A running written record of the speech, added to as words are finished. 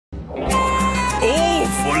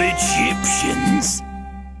Egyptians!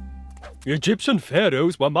 Egyptian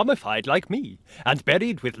pharaohs were mummified like me, and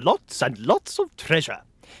buried with lots and lots of treasure.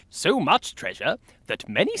 So much treasure that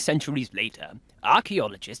many centuries later,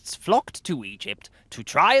 archaeologists flocked to Egypt to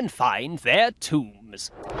try and find their tombs.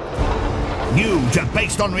 New to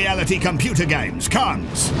based-on-reality computer games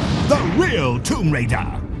comes The Real Tomb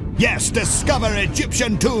Raider. Yes, discover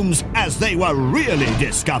Egyptian tombs as they were really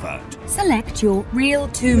discovered. Select your Real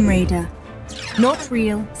Tomb Raider. Not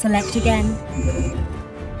real, select again.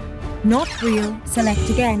 Not real, select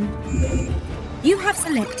again. You have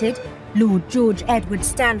selected Lord George Edward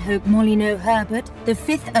Stanhope Molyneux Herbert, the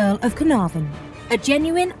 5th Earl of Carnarvon, a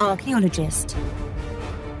genuine archaeologist.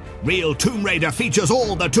 Real Tomb Raider features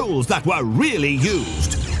all the tools that were really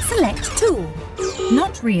used. Select Tool.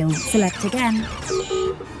 Not real, select again.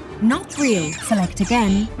 Not real, select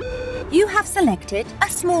again. You have selected a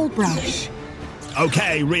small brush.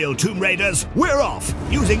 Okay, Real Tomb Raiders, we're off!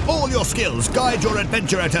 Using all your skills, guide your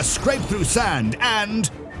adventurer to scrape through sand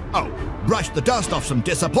and... oh, brush the dust off some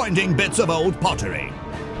disappointing bits of old pottery.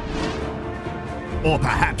 Or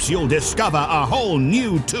perhaps you'll discover a whole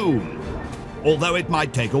new tomb. Although it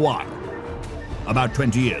might take a while. About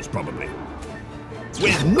 20 years, probably.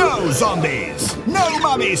 With no zombies! No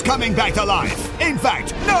mummies coming back to life! In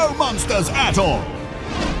fact, no monsters at all!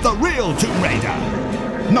 The Real Tomb Raider!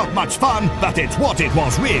 Not much fun, but it's what it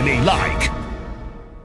was really like.